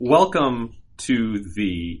Welcome to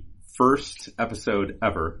the first episode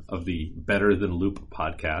ever of the Better Than Loop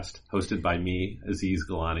podcast, hosted by me, Aziz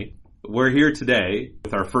Gilani. We're here today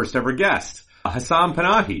with our first ever guest, Hassam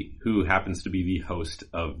Panahi, who happens to be the host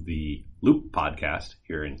of the Loop podcast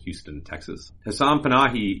here in Houston, Texas. Hassam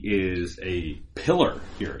Panahi is a pillar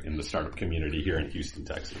here in the startup community here in Houston,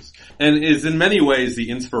 Texas, and is in many ways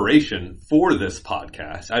the inspiration for this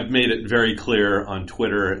podcast. I've made it very clear on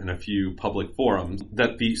Twitter and a few public forums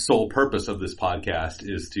that the sole purpose of this podcast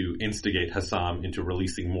is to instigate Hassam into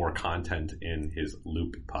releasing more content in his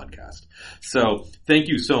Loop podcast. So thank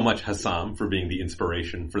you so much, Hassam, for being the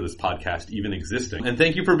inspiration for this podcast even existing. And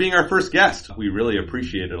thank you for being our first guest. We really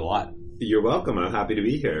appreciate it a lot. You're welcome. I'm happy to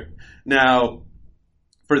be here. Now,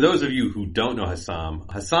 for those of you who don't know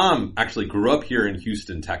Hassam actually grew up here in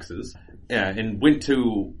Houston, Texas, and went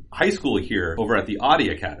to high school here over at the Audi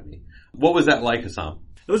Academy. What was that like, Hassam?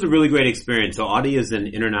 It was a really great experience. So Audi is an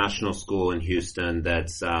international school in Houston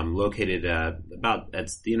that's located at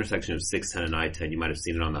the intersection of 610 and I-10. You might have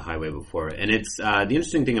seen it on the highway before. And it's the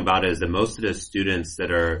interesting thing about it is that most of the students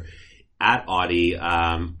that are at Audi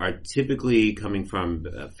are typically coming from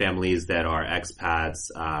families that are expats,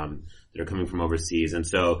 that are coming from overseas. And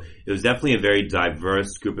so it was definitely a very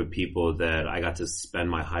diverse group of people that I got to spend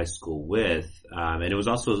my high school with. And it was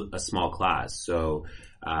also a small class. So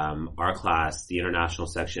our class, the international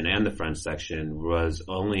section and the French section, was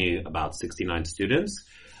only about 69 students.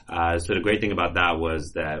 So the great thing about that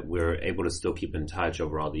was that we were able to still keep in touch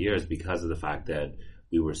over all the years because of the fact that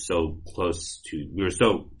we were so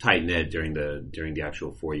tight-knit during the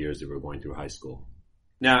actual 4 years that we were going through high school.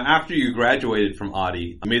 Now, after you graduated from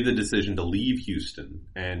Audi, you made the decision to leave Houston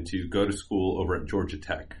and to go to school over at Georgia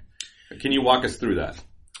Tech. Can you walk us through that?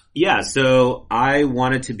 Yeah, so I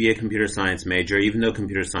wanted to be a computer science major, even though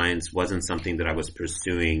computer science wasn't something that I was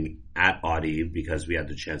pursuing at Audi because we had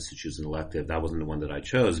the chance to choose an elective. That wasn't the one that I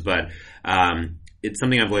chose, but it's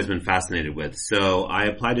something I've always been fascinated with. So I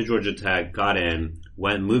applied to Georgia Tech, got in,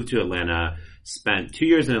 moved to Atlanta, spent 2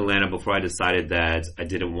 years in Atlanta before I decided that I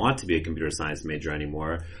didn't want to be a computer science major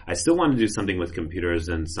anymore. I still wanted to do something with computers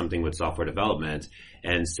and something with software development.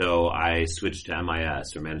 And so I switched to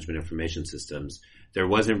MIS, or Management Information Systems. There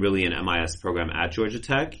wasn't really an MIS program at Georgia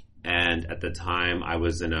Tech. And at the time, I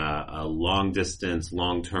was in a long-distance,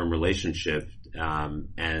 long-term relationship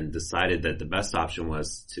and decided that the best option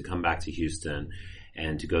was to come back to Houston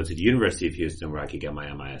and to go to the University of Houston where I could get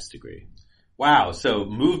my MIS degree. Wow, so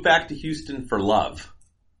moved back to Houston for love.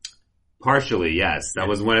 Partially, yes. That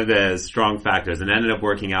was one of the strong factors, and ended up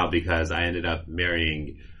working out because I ended up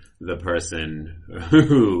marrying the person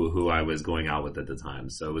who I was going out with at the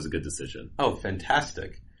time. So it was a good decision. Oh,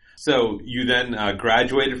 fantastic. So you then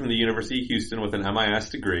graduated from the University of Houston with an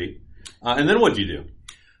MIS degree. And then what did you do?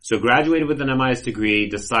 So graduated with an MIS degree,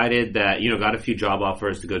 decided that, got a few job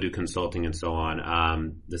offers to go do consulting and so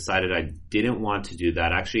on. Decided I didn't want to do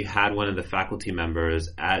that. Actually had one of the faculty members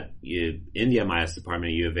in the MIS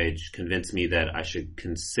department at U of H convince me that I should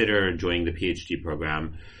consider joining the PhD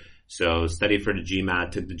program. So studied for the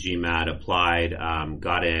GMAT, took the GMAT, applied,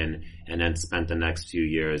 got in, and then spent the next few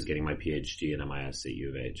years getting my PhD in MIS at U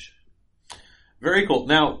of H. Very cool.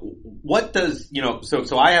 Now, what does,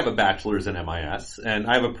 so I have a bachelor's in MIS, and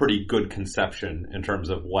I have a pretty good conception in terms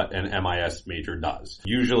of what an MIS major does.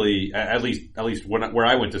 Usually, at least where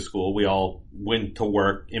I went to school, we all went to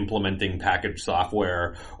work implementing packaged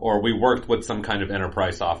software, or we worked with some kind of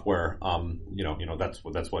enterprise software.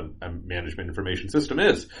 That's what a management information system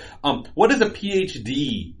is. What does a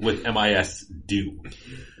PhD with MIS do?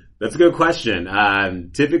 That's a good question.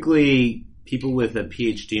 Typically, people with a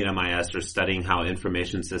PhD in MIS are studying how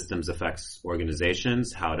information systems affects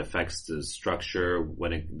organizations, how it affects the structure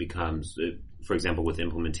when it becomes, for example, with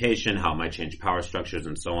implementation, how it might change power structures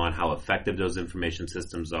and so on, how effective those information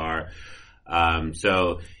systems are.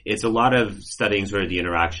 So it's a lot of studying sort of the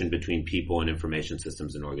interaction between people and information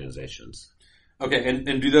systems and organizations. Okay,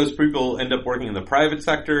 and do those people end up working in the private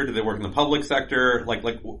sector? Do they work in the public sector? Like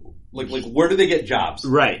where do they get jobs?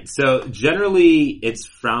 Right. So generally, it's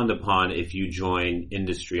frowned upon if you join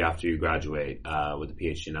industry after you graduate with a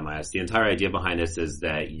PhD in MIS. The entire idea behind this is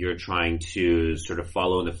that you're trying to sort of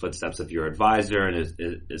follow in the footsteps of your advisor and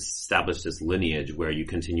establish this lineage where you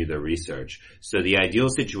continue the research. So the ideal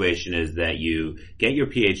situation is that you get your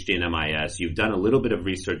PhD in MIS, you've done a little bit of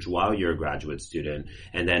research while you're a graduate student,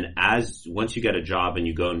 and then once you get a job and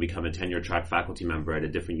you go and become a tenure track faculty member at a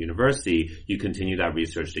different university, you continue that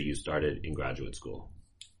research that you started in graduate school.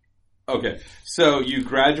 Okay, so you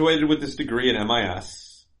graduated with this degree in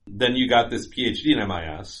MIS, then you got this PhD in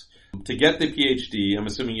MIS. To get the PhD, I'm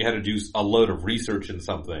assuming you had to do a load of research in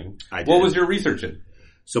something. I did. What was your research in?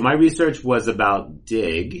 So my research was about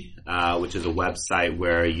Digg, which is a website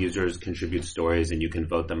where users contribute stories and you can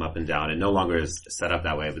vote them up and down. It no longer is set up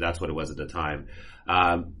that way, but that's what it was at the time.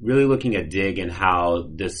 Really looking at Digg and how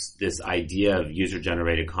this idea of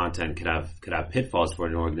user-generated content could have pitfalls for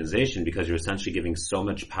an organization, because you're essentially giving so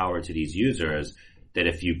much power to these users that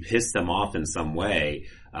if you piss them off in some way,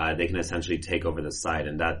 they can essentially take over the site.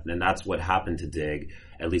 And that's what happened to Digg,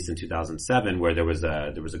 at least in 2007, where there was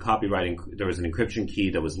an encryption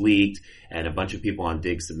key that was leaked, and a bunch of people on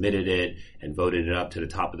Digg submitted it and voted it up to the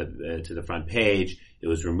top of to the front page. It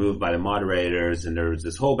was removed by the moderators, and there was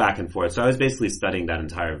this whole back and forth. So I was basically studying that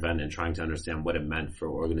entire event and trying to understand what it meant for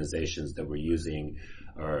organizations that were using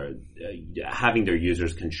or having their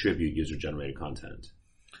users contribute user-generated content.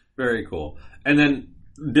 Very cool. And then,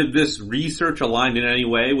 did this research align in any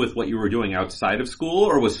way with what you were doing outside of school,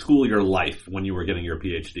 or was school your life when you were getting your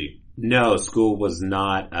PhD? No, school was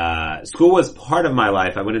not. School was part of my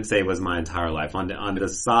life. I wouldn't say it was my entire life. On the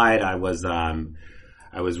side, I was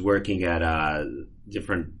working at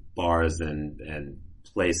different bars and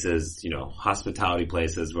places, hospitality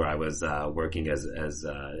places, where I was working as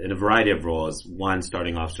in a variety of roles. One,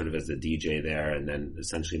 starting off sort of as a DJ there, and then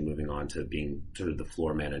essentially moving on to being sort of the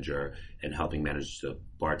floor manager and helping manage the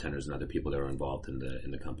bartenders and other people that were involved in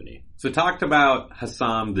the company. So talked about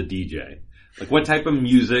Hassam the DJ. Like, what type of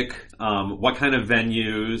music? What kind of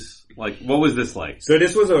venues? Like, what was this like? So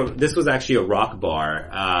this was actually a rock bar.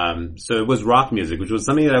 So it was rock music, which was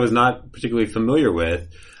something that I was not particularly familiar with.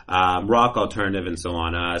 Rock, alternative, and so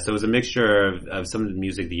on. So it was a mixture of some of the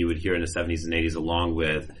music that you would hear in the 70s and 80s, along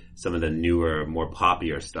with some of the newer, more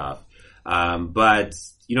poppier stuff. But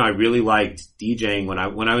I really liked DJing. When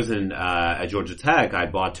I was at Georgia Tech, I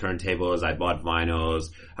bought turntables, I bought vinyls.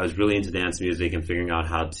 I was really into dance music and figuring out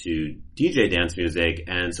how to DJ dance music.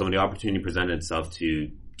 And so when the opportunity presented itself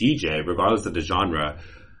to DJ, regardless of the genre,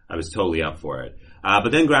 I was totally up for it.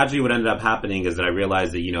 But then gradually what ended up happening is that I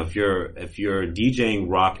realized that, if you're DJing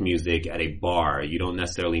rock music at a bar, you don't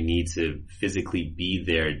necessarily need to physically be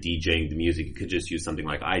there DJing the music. You could just use something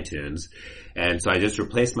like iTunes. And so I just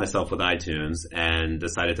replaced myself with iTunes and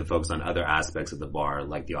decided to focus on other aspects of the bar,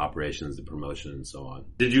 like the operations, the promotion, and so on.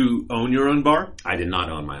 Did you own your own bar? I did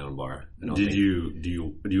not own my own bar. Do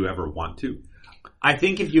you ever want to? I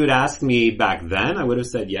think if you had asked me back then, I would have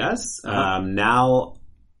said yes. Now,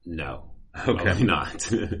 no. Okay. Probably not.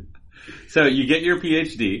 So you get your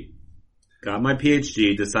PhD. Got my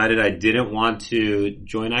PhD, decided I didn't want to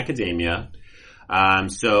join academia.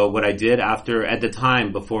 So what I did at the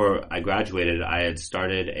time, before I graduated, I had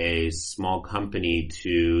started a small company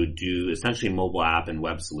to do essentially mobile app and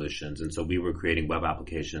web solutions. And so we were creating web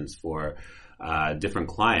applications for different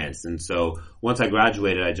clients. And so once I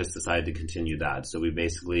graduated, I just decided to continue that. So we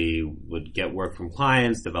basically would get work from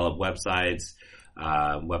clients, develop websites,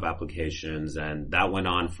 web applications, and that went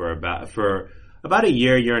on for about a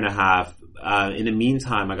year and a half. In the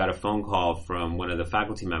meantime, I got a phone call from one of the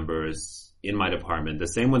faculty members in my department, the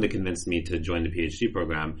same one that convinced me to join the PhD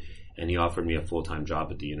program, and he offered me a full-time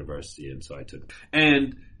job at the university, and so I took it.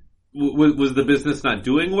 And was the business not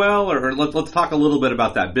doing well, or let's talk a little bit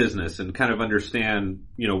about that business and kind of understand,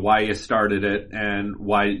 why you started it and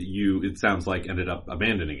why it sounds like, ended up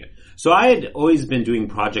abandoning it. So I had always been doing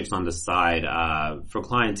projects on the side for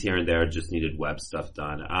clients here and there, just needed web stuff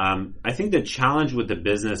done. I think the challenge with the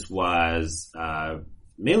business was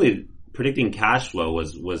mainly predicting cash flow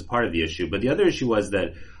was part of the issue, but the other issue was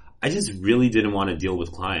that I just really didn't want to deal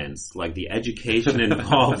with clients. Like the education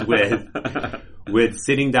involved with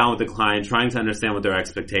sitting down with the client, trying to understand what their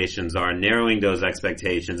expectations are, narrowing those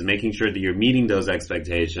expectations, making sure that you're meeting those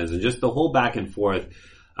expectations, and just the whole back and forth.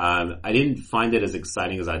 I didn't find it as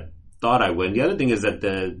exciting as I thought I would. And the other thing is that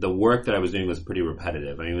the work that I was doing was pretty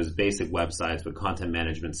repetitive. I mean, it was basic websites with content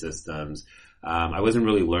management systems. I wasn't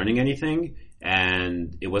really learning anything,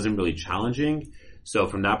 and it wasn't really challenging. So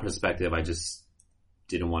from that perspective, I just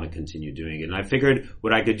didn't want to continue doing it. And I figured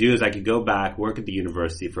what I could do is I could go back, work at the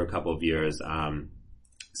university for a couple of years,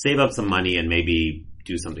 save up some money, and maybe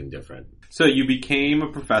do something different. So you became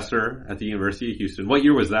a professor at the University of Houston. What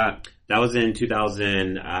year was that? That was in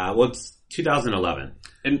 2011.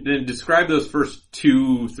 And describe those first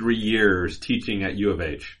 2-3 years teaching at U of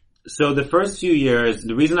H. So the first few years,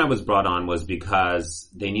 the reason I was brought on was because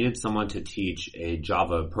they needed someone to teach a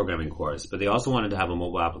Java programming course, but they also wanted to have a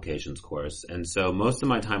mobile applications course. And so most of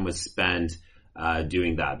my time was spent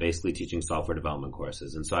doing that, basically teaching software development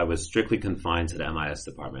courses. And so I was strictly confined to the MIS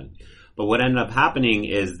department. But what ended up happening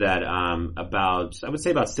is that about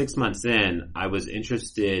 6 months in, I was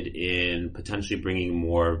interested in potentially bringing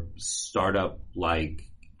more startup-like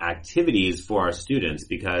activities for our students,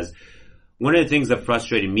 because One of the things that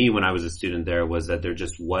frustrated me when I was a student there was that there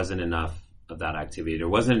just wasn't enough of that activity. There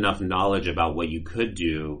wasn't enough knowledge about what you could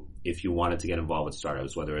do if you wanted to get involved with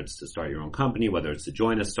startups, whether it's to start your own company, whether it's to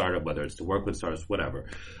join a startup, whether it's to work with startups, whatever.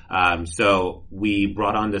 So we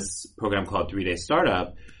brought on this program called 3-Day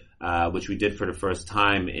Startup, which we did for the first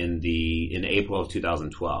time in April of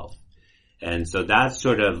 2012. And so that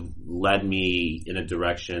sort of led me in a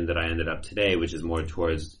direction that I ended up today, which is more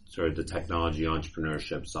towards sort of the technology,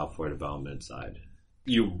 entrepreneurship, software development side.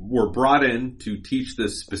 You were brought in to teach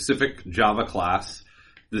this specific Java class,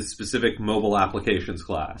 this specific mobile applications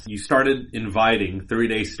class. You started inviting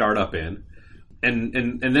 3-Day Startup in,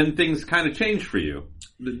 and then things kind of changed for you.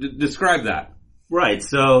 Describe that. Right.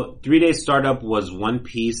 So 3-Day Startup was one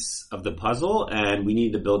piece of the puzzle, and we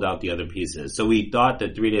needed to build out the other pieces. So we thought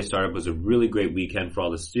that 3-Day Startup was a really great weekend for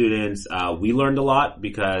all the students. We learned a lot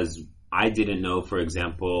because I didn't know, for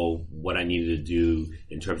example, what I needed to do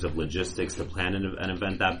in terms of logistics to plan an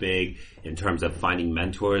event that big, in terms of finding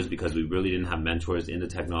mentors, because we really didn't have mentors in the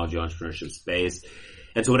technology entrepreneurship space.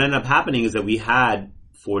 And so what ended up happening is that we had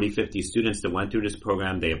 40, 50 students that went through this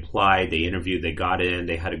program. They applied, they interviewed, they got in,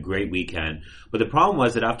 they had a great weekend. But the problem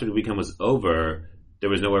was that after the weekend was over, there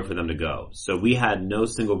was nowhere for them to go. So we had no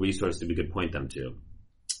single resource that we could point them to.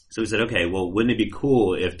 So we said, okay, well, wouldn't it be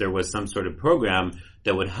cool if there was some sort of program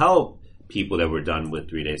that would help people that were done with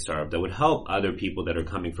 3-Day Startup, that would help other people that are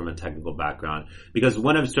coming from a technical background? Because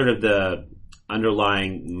one of sort of the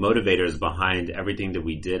underlying motivators behind everything that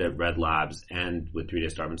we did at Red Labs and with 3-Day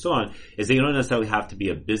Startup and so on is that you don't necessarily have to be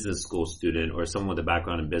a business school student or someone with a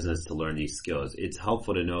background in business to learn these skills. It's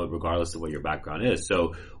helpful to know it regardless of what your background is.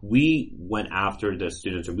 So we went after the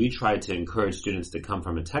students, or we tried to encourage students to come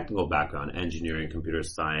from a technical background, engineering, computer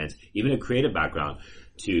science, even a creative background,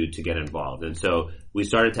 to get involved. And so we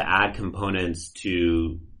started to add components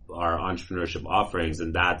to our entrepreneurship offerings,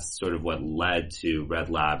 and that's sort of what led to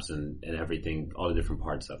Red Labs and everything, all the different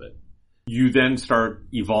parts of it. You then start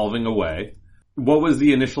evolving away. What was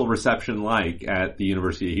the initial reception like at the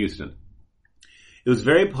University of Houston? It was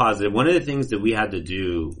very positive. One of the things that we had to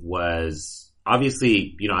do was,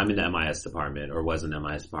 obviously, I'm in the MIS department, or was in the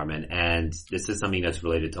MIS department, and this is something that's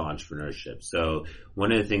related to entrepreneurship. So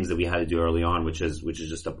one of the things that we had to do early on, which is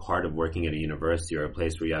just a part of working at a university or a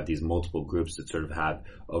place where you have these multiple groups that sort of have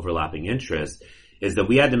overlapping interests, is that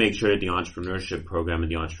we had to make sure that the entrepreneurship program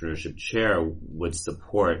and the entrepreneurship chair would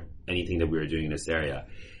support anything that we were doing in this area.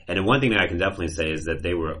 And the one thing that I can definitely say is that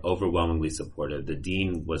they were overwhelmingly supportive. The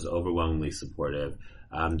dean was overwhelmingly supportive.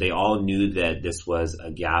 They all knew that this was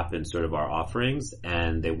a gap in sort of our offerings,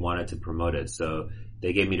 and they wanted to promote it. So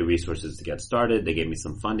they gave me the resources to get started. They gave me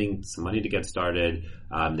some funding, some money to get started.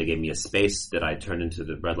 They gave me a space that I turned into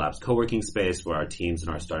the Red Labs co-working space where our teams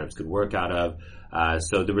and our startups could work out of.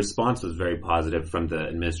 So the response was very positive from the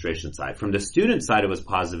administration side. From the student side, it was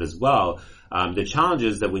positive as well. The challenge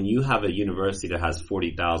is that when you have a university that has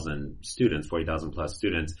 40,000 students, 40,000 plus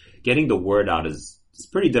students, getting the word out is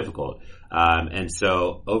pretty difficult. And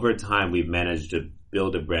so over time, we've managed to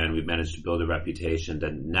build a brand. We've managed to build a reputation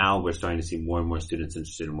that now we're starting to see more and more students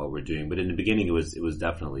interested in what we're doing. But in the beginning, it was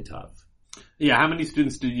definitely tough. Yeah. How many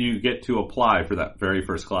students did you get to apply for that very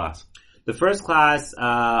first class? The first class,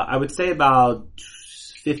 I would say about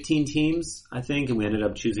 15 teams, I think, and we ended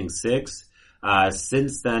up choosing 6.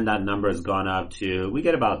 Since then, that number has gone up to, we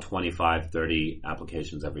get about 25, 30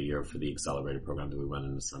 applications every year for the accelerator program that we run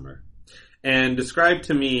in the summer. And describe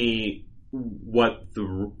to me what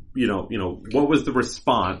what was the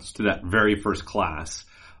response to that very first class?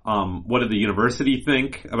 What did the university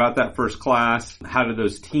think about that first class? How did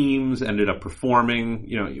those teams ended up performing?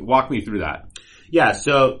 Walk me through that. Yeah,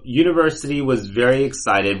 so university was very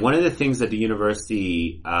excited. One of the things that the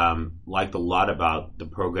university liked a lot about the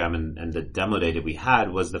program and the demo day that we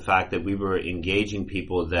had was the fact that we were engaging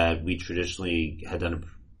people that we traditionally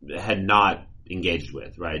had not engaged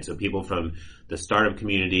with, right? So people from the startup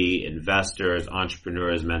community, investors,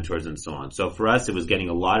 entrepreneurs, mentors, and so on. So for us, it was getting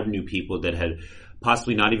a lot of new people that had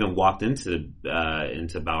possibly not even walked into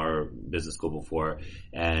Bauer Business School before,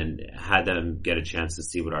 and had them get a chance to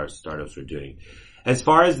see what our startups were doing. As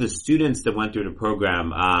far as the students that went through the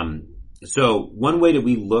program, so one way that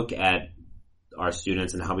we look at our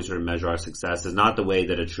students and how we sort of measure our success is not the way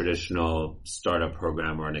that a traditional startup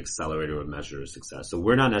program or an accelerator would measure success. So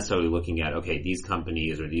we're not necessarily looking at, okay, these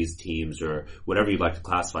companies or these teams or whatever you'd like to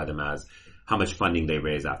classify them as, how much funding they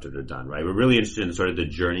raise after they're done, right? We're really interested in sort of the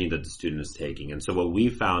journey that the student is taking. And so what we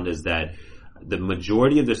found is that the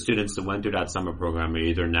majority of the students that went through that summer program are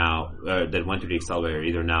either now, that went through the accelerator, are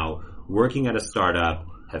either now working at a startup,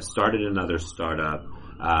 have started another startup,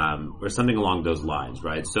 or something along those lines,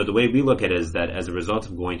 right? So the way we look at it is that as a result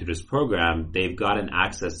of going through this program, they've gotten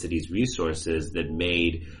access to these resources that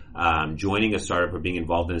made joining a startup or being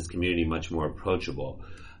involved in this community much more approachable.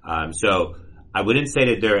 So I wouldn't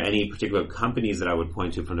say that there are any particular companies that I would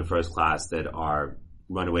point to from the first class that are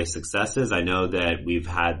runaway successes. I know that we've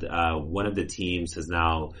had one of the teams has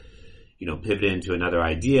now pivoted into another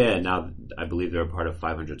idea, and now I believe they're a part of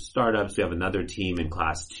 500 startups. We have another team in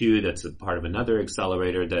class 2 that's a part of another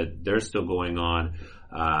accelerator that they're still going on,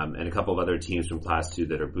 and a couple of other teams from class 2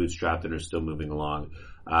 that are bootstrapped and are still moving along.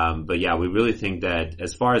 But yeah, we really think that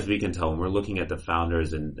as far as we can tell, when we're looking at the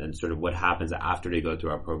founders and sort of what happens after they go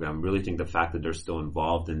through our program, really think the fact that they're still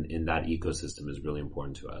involved in that ecosystem is really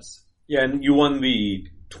important to us. Yeah, and you won the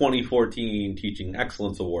 2014 Teaching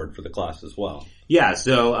Excellence Award for the class as well. Yeah,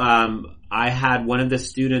 so I had one of the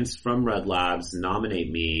students from Red Labs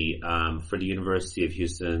nominate me for the University of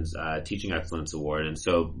Houston's Teaching Excellence Award. And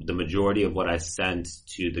so the majority of what I sent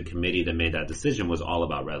to the committee that made that decision was all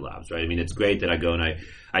about Red Labs, right? I mean, it's great that I go and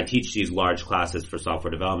I teach these large classes for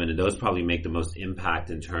software development, and those probably make the most impact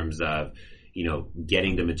in terms of,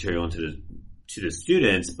 getting the material to the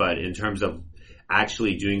students. But in terms of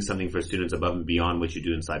actually doing something for students above and beyond what you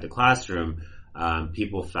do inside the classroom,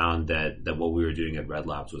 people found that what we were doing at Red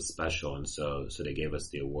Labs was special, and so they gave us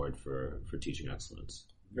the award for teaching excellence.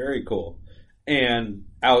 Very cool. And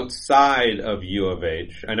outside of U of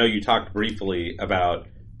H, I know you talked briefly about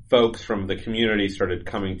folks from the community started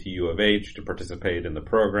coming to U of H to participate in the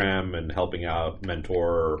program and helping out,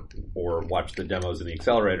 mentor, or watch the demos in the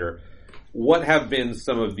accelerator. What have been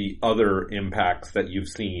some of the other impacts that you've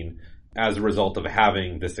seen as a result of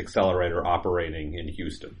having this accelerator operating in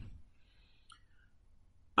Houston?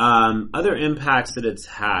 Other impacts that it's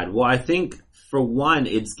had. Well, I think for one,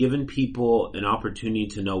 it's given people an opportunity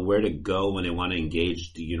to know where to go when they want to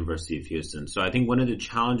engage the University of Houston. So I think one of the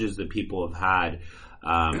challenges that people have had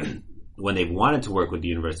when they've wanted to work with the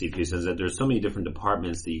University of Houston is that there's so many different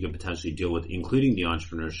departments that you could potentially deal with, including the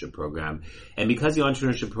entrepreneurship program. And because the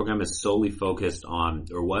entrepreneurship program is solely focused on,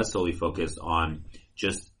 or was solely focused on,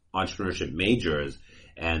 just entrepreneurship majors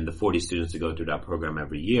and the 40 students that go through that program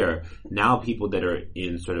every year, now people that are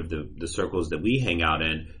in sort of the circles that we hang out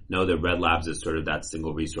in know that Red Labs is sort of that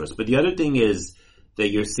single resource. But the other thing is that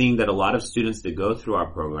you're seeing that a lot of students that go through our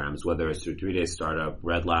programs, whether it's through 3-Day Startup,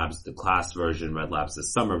 Red Labs, the class version, Red Labs, the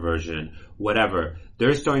summer version, whatever,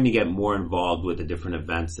 they're starting to get more involved with the different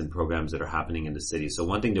events and programs that are happening in the city. So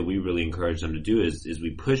one thing that we really encourage them to do is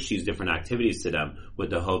we push these different activities to them with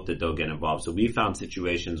the hope that they'll get involved. So we found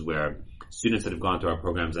situations where students that have gone through our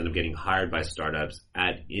programs end up getting hired by startups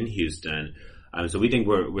in Houston. So we think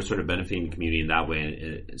we're sort of benefiting the community in that way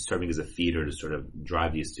and serving as a feeder to sort of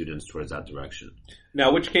drive these students towards that direction.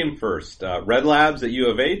 Now, which came first, Red Labs at U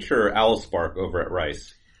of H or AlSpark over at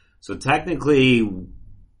Rice? So technically,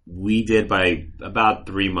 we did by about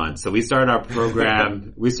 3 months. So we started our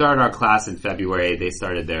program, we started our class in February. They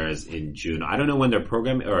started theirs in June. I don't know when their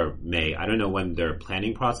program, or May, I don't know when their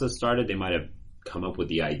planning process started. They might have come up with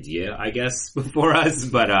the idea, I guess, before us,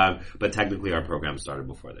 but technically our program started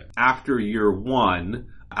before that. After year one,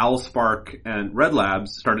 AlSpark and Red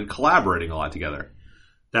Labs started collaborating a lot together.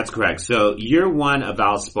 That's correct. So year one of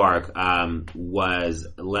AlSpark was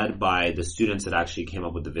led by the students that actually came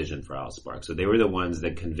up with the vision for AlSpark. So they were the ones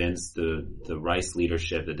that convinced the Rice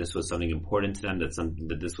leadership that this was something important to them,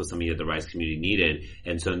 that this was something that the Rice community needed.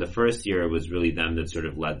 And so in the first year, it was really them that sort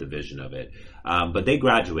of led the vision of it. But they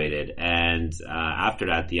graduated, and after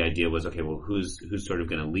that, the idea was, okay, well, who's sort of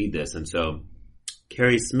going to lead this? And so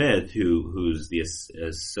Carrie Smith, who's the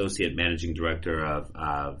associate managing director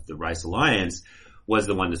of the Rice Alliance, was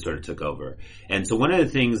the one that sort of took over. And so one of the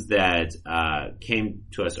things that came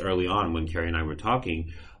to us early on when Carrie and I were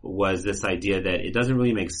talking was this idea that it doesn't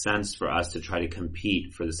really make sense for us to try to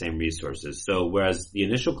compete for the same resources. So whereas the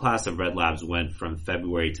initial class of Red Labs went from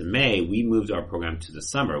February to May, we moved our program to the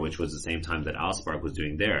summer, which was the same time that AlSpark was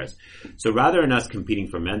doing theirs. So rather than us competing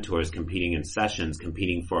for mentors, competing in sessions,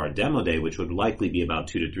 competing for our demo day, which would likely be about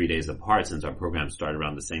 2 to 3 days apart since our program started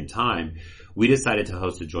around the same time, we decided to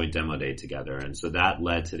host a joint demo day together. And so that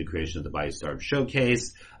led to the creation of the Bayou Startup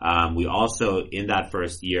Showcase. We also, in that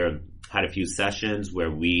first year, had a few sessions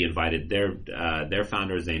where we invited their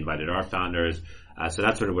founders, they invited our founders. So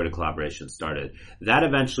that's sort of where the collaboration started. That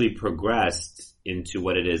eventually progressed into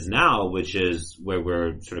what it is now, which is where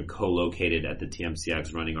we're sort of co-located at the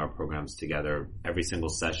TMCX running our programs together. Every single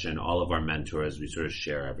session, all of our mentors, we sort of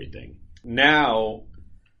share everything. Now,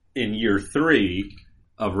 in year 3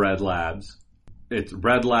 of Red Labs, it's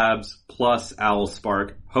Red Labs plus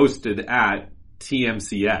AlSpark hosted at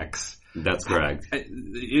TMCX. That's correct.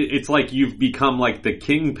 It's like you've become like the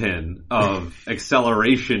kingpin of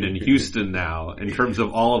acceleration in Houston now in terms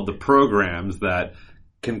of all of the programs that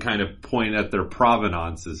can kind of point at their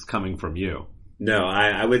provenance as coming from you. No,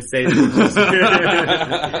 I would say that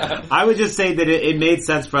I would just say that it made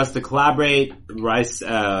sense for us to collaborate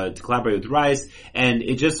with Rice, and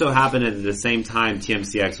it just so happened that at the same time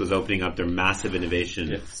TMCX was opening up their massive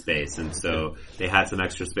innovation space, and so they had some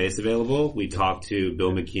extra space available. We talked to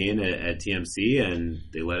Bill McKeon at TMC, and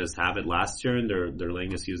they let us have it last year, and they're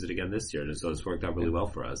letting us use it again this year, and so it's worked out really well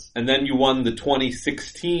for us. And then you won the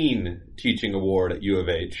 2016 Teaching Award at U of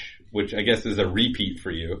H, which I guess is a repeat for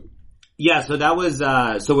you. Yeah, so that was,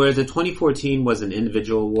 whereas the 2014 was an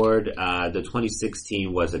individual award, the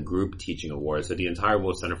 2016 was a group teaching award. So the entire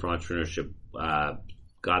Wolf Center for Entrepreneurship,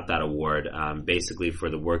 got that award, basically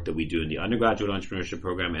for the work that we do in the undergraduate entrepreneurship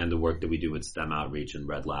program and the work that we do with STEM Outreach and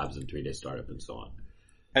Red Labs and 3-Day Startup and so on.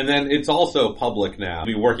 And then it's also public now.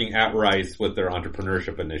 We're working at Rice with their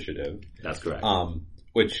entrepreneurship initiative. That's correct.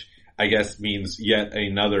 Which I guess means yet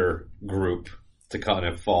another group to kind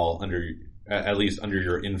of fall under, at least under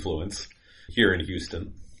your influence here in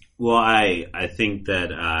Houston. Well, I think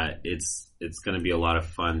that it's going to be a lot of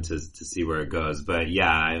fun to see where it goes. But yeah,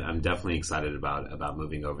 I'm definitely excited about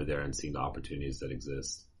moving over there and seeing the opportunities that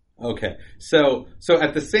exist. Okay. So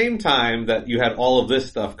at the same time that you had all of this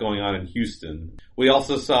stuff going on in Houston, we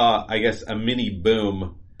also saw, I guess, a mini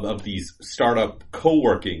boom of these startup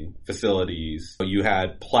co-working facilities. You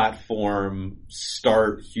had Platform,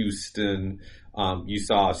 Start Houston. You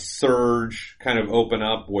saw Surge kind of open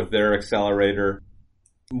up with their accelerator.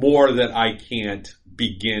 More that I can't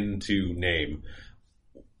begin to name.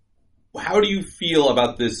 How do you feel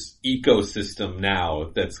about this ecosystem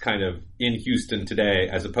now that's kind of in Houston today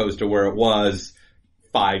as opposed to where it was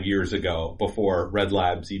 5 years ago before Red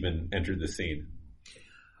Labs even entered the scene?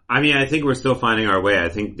 I mean, I think we're still finding our way. I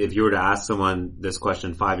think if you were to ask someone this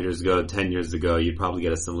question 5 years ago, 10 years ago, you'd probably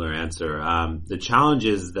get a similar answer. The challenge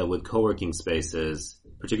is that with co-working spaces,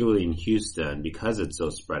 particularly in Houston, because it's so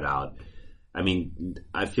spread out, I mean,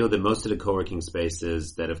 I feel that most of the co-working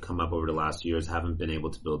spaces that have come up over the last years haven't been able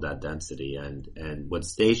to build that density. And what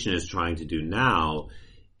Station is trying to do now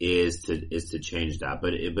is to change that.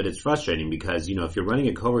 But it's frustrating because, you know, if you're running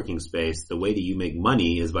a co-working space, the way that you make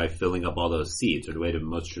money is by filling up all those seats, or the way that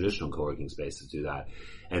most traditional co-working spaces do that.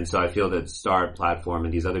 And so I feel that Start, Platform,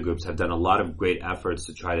 and these other groups have done a lot of great efforts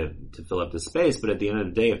to try to fill up the space. But at the end of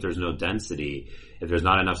the day, if there's no density, if there's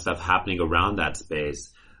not enough stuff happening around that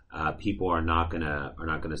space, people are not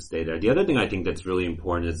gonna stay there. The other thing I think that's really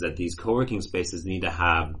important is that these co-working spaces need to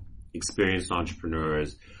have experienced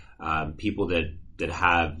entrepreneurs, people that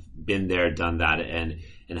have been there, done that, and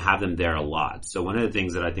have them there a lot. So one of the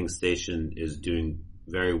things that I think Station is doing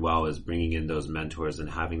very well is bringing in those mentors and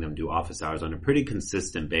having them do office hours on a pretty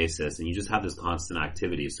consistent basis, and you just have this constant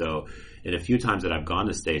activity. So in a few times that I've gone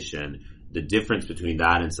to Station, the difference between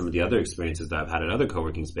that and some of the other experiences that I've had at other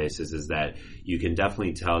co-working spaces is that you can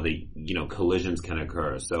definitely tell that, you know, collisions can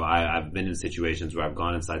occur. So I've been in situations where I've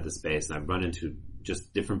gone inside the space and I've run into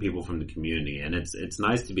just different people from the community, and it's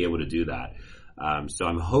nice to be able to do that. So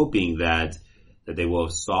I'm hoping that they will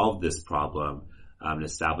solve this problem and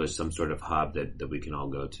establish some sort of hub that we can all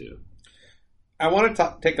go to. I want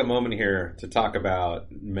to take a moment here to talk about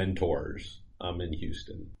mentors in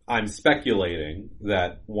Houston. I'm speculating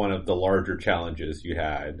that one of the larger challenges you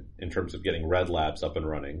had in terms of getting Red Labs up and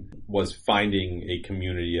running was finding a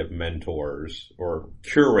community of mentors or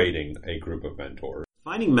curating a group of mentors.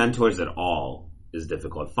 Finding mentors at all is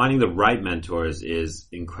difficult. Finding the right mentors is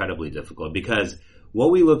incredibly difficult because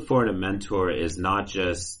what we look for in a mentor is not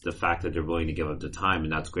just the fact that they're willing to give up the time,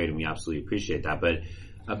 and that's great, and we absolutely appreciate that. But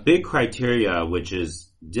a big criteria, which is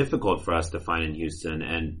difficult for us to find in Houston,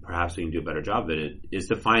 and perhaps we can do a better job at it, is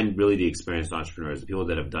to find really the experienced entrepreneurs, the people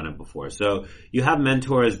that have done it before. So you have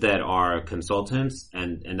mentors that are consultants,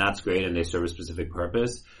 and that's great, and they serve a specific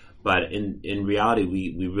purpose. But in reality,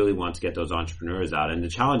 we really want to get those entrepreneurs out. And the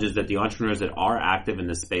challenge is that the entrepreneurs that are active in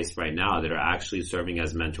this space right now, that are actually serving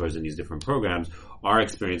as mentors in these different programs, are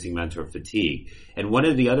experiencing mentor fatigue. And one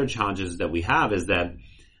of the other challenges that we have is that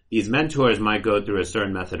these mentors might go through a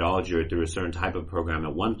certain methodology or through a certain type of program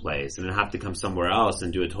at one place and then have to come somewhere else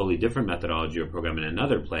and do a totally different methodology or program in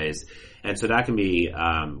another place. And so that can be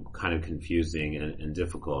kind of confusing and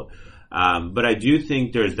difficult. But I do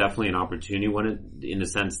think there's definitely an opportunity in the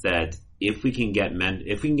sense that if we can get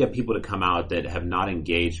people to come out that have not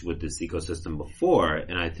engaged with this ecosystem before,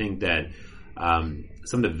 and I think that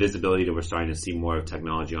some of the visibility that we're starting to see more of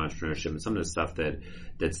technology entrepreneurship and some of the stuff that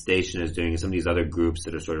Station is doing and some of these other groups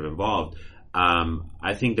that are sort of involved,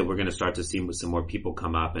 I think that we're going to start to see some more people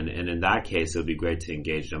come up, and in that case, it would be great to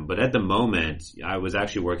engage them. But at the moment, I was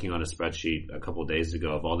actually working on a spreadsheet a couple of days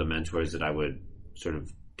ago of all the mentors that I would sort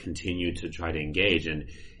of continue to try to engage, and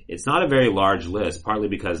it's not a very large list, partly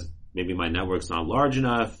because maybe my network's not large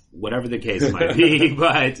enough, whatever the case might be.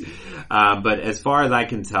 But as far as I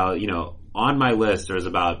can tell, on my list, there's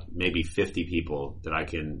about maybe 50 people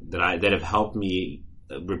that have helped me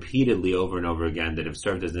repeatedly over and over again, that have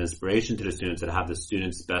served as an inspiration to the students, that have the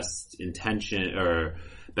students' best intention or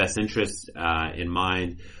best interest in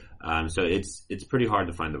mind. So it's pretty hard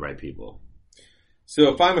to find the right people.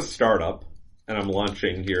 So if I'm a startup and I'm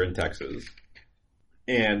launching here in Texas,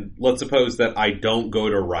 and let's suppose that I don't go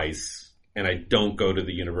to Rice and I don't go to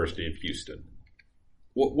the University of Houston,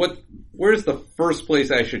 where's the first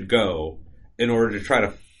place I should go in order to try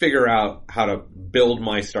to figure out how to build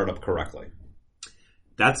my startup correctly?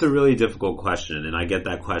 That's a really difficult question, and I get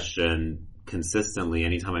that question consistently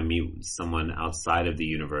anytime I meet someone outside of the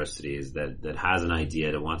universities that has an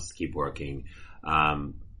idea, that wants to keep working.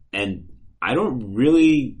 And I don't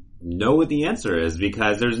really know what the answer is,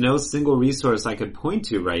 because there's no single resource I could point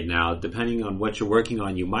to right now. Depending on what you're working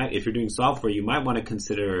on, if you're doing software, you might want to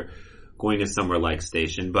consider going to somewhere like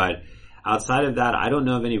Station. But outside of that, I don't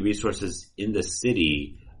know of any resources in the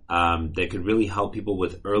city that could really help people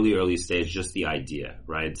with early stage, just the idea,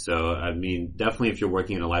 right? So, I mean, definitely if you're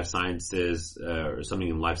working in life sciences or something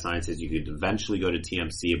in life sciences, you could eventually go to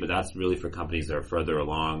TMC, but that's really for companies that are further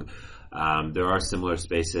along. There are similar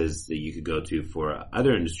spaces that you could go to for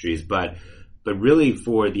other industries, but really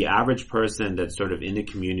for the average person that's sort of in the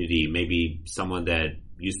community, maybe someone that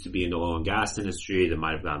used to be in the oil and gas industry that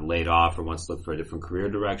might have gotten laid off or wants to look for a different career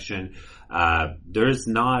direction, there's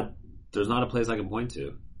not a place I can point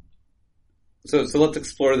to. So let's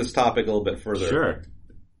explore this topic a little bit further. Sure.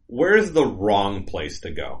 Where's the wrong place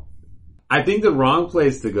to go? I think the wrong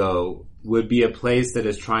place to go would be a place that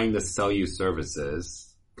is trying to sell you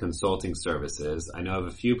services, consulting services. I know of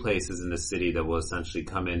a few places in the city that will essentially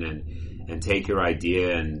come in and take your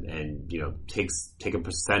idea and take a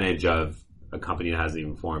percentage of a company that hasn't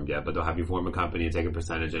even formed yet, but they'll have you form a company and take a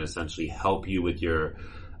percentage and essentially help you with your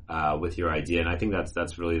idea. And I think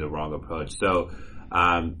that's really the wrong approach. So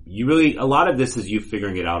a lot of this is you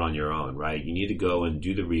figuring it out on your own, right? You need to go and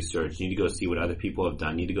do the research. You need to go see what other people have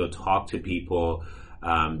done. You need to go talk to people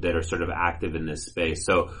that are sort of active in this space.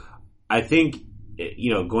 So I think,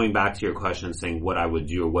 going back to your question, saying what I would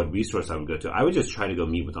do or what resource I would go to, I would just try to go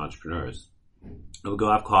meet with entrepreneurs. I would go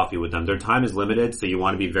have coffee with them. Their time is limited, so you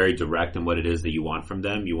want to be very direct in what it is that you want from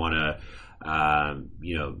them. You want to,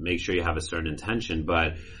 make sure you have a certain intention,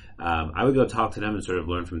 but I would go talk to them and sort of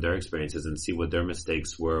learn from their experiences and see what their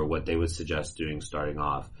mistakes were, what they would suggest doing starting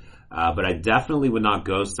off. But I definitely would not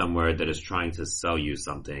go somewhere that is trying to sell you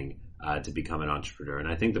something to become an entrepreneur. And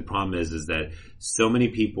I think the problem is that so many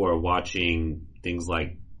people are watching things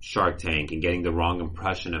like Shark Tank and getting the wrong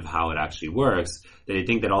impression of how it actually works, that they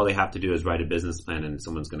think that all they have to do is write a business plan and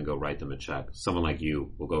someone's going to go write them a check. Someone like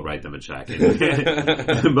you will go write them a check.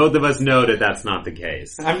 And both of us know that that's not the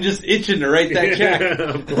case. I'm just itching to write that check.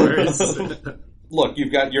 Of course. Look,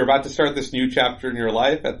 you're about to start this new chapter in your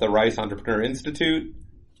life at the Rice Entrepreneur Institute.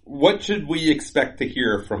 What should we expect to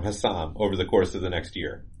hear from Hassam over the course of the next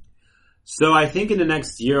year? So I think in the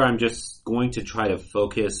next year, I'm just going to try to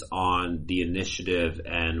focus on the initiative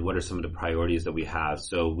and what are some of the priorities that we have.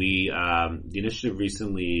 So the initiative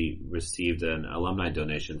recently received an alumni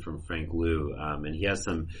donation from Frank Liu, and he has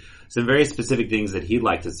some very specific things that he'd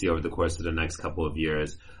like to see over the course of the next couple of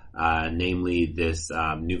years. Namely this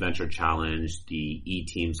New Venture Challenge, the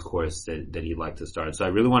E-Teams course that he'd like to start. So I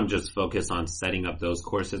really want to just focus on setting up those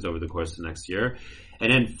courses over the course of next year.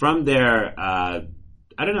 And then from there,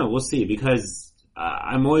 I don't know, we'll see, because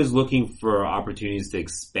I'm always looking for opportunities to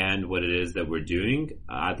expand what it is that we're doing.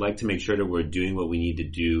 I'd like to make sure that we're doing what we need to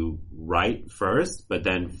do right first, but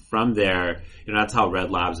then from there, that's how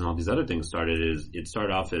Red Labs and all these other things started. It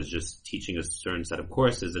started off as just teaching a certain set of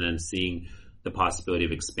courses and then seeing the possibility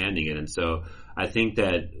of expanding it. And so I think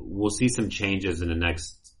that we'll see some changes in the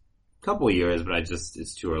next couple of years, but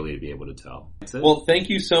it's too early to be able to tell. Well, thank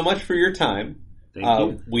you so much for your time. Thank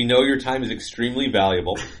you. We know your time is extremely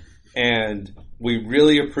valuable, and we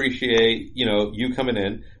really appreciate, you coming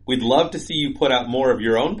in. We'd love to see you put out more of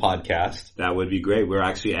your own podcast. That would be great. We're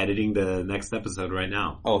actually editing the next episode right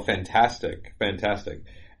now. Oh, fantastic. Fantastic.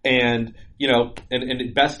 And,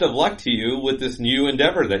 and best of luck to you with this new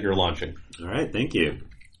endeavor that you're launching. All right. Thank you.